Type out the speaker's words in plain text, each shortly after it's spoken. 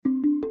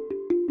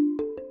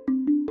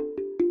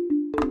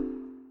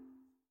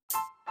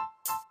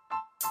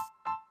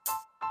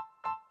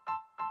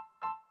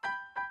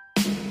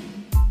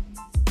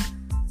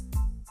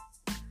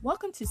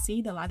Welcome to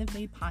See the Light of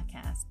Day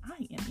podcast.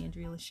 I am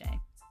Andrea Lachey.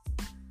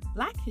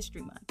 Black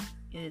History Month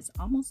is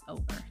almost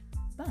over,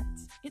 but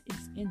it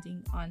is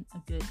ending on a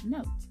good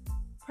note.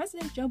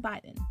 President Joe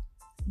Biden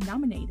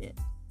nominated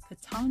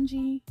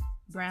Ketanji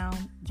Brown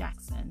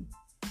Jackson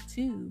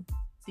to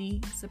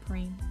the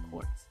Supreme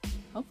Court.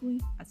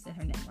 Hopefully I said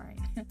her name right.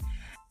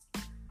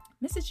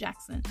 Mrs.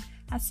 Jackson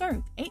has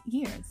served 8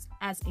 years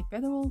as a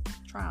federal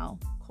trial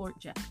court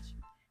judge.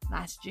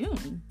 Last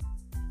June,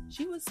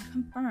 she was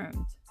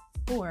confirmed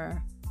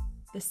for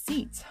the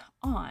seat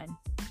on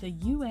the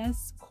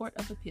U.S. Court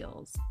of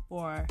Appeals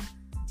for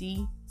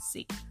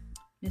D.C.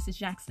 Mrs.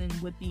 Jackson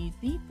would be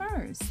the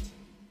first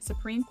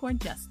Supreme Court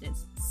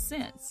justice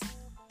since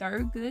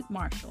Thurgood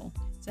Marshall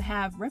to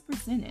have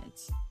represented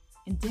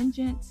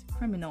indigent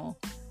criminal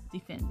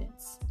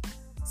defendants.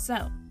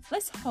 So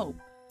let's hope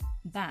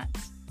that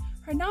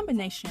her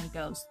nomination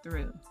goes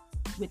through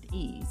with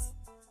ease,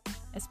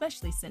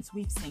 especially since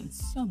we've seen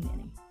so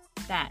many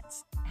that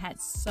had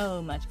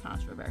so much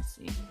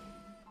controversy.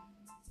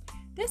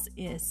 This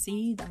is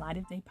See the Light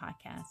of Day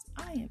podcast.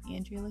 I am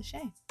Andrea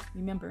Lachey.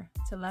 Remember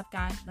to love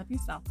God, love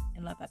yourself,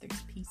 and love others.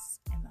 Peace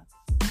and love.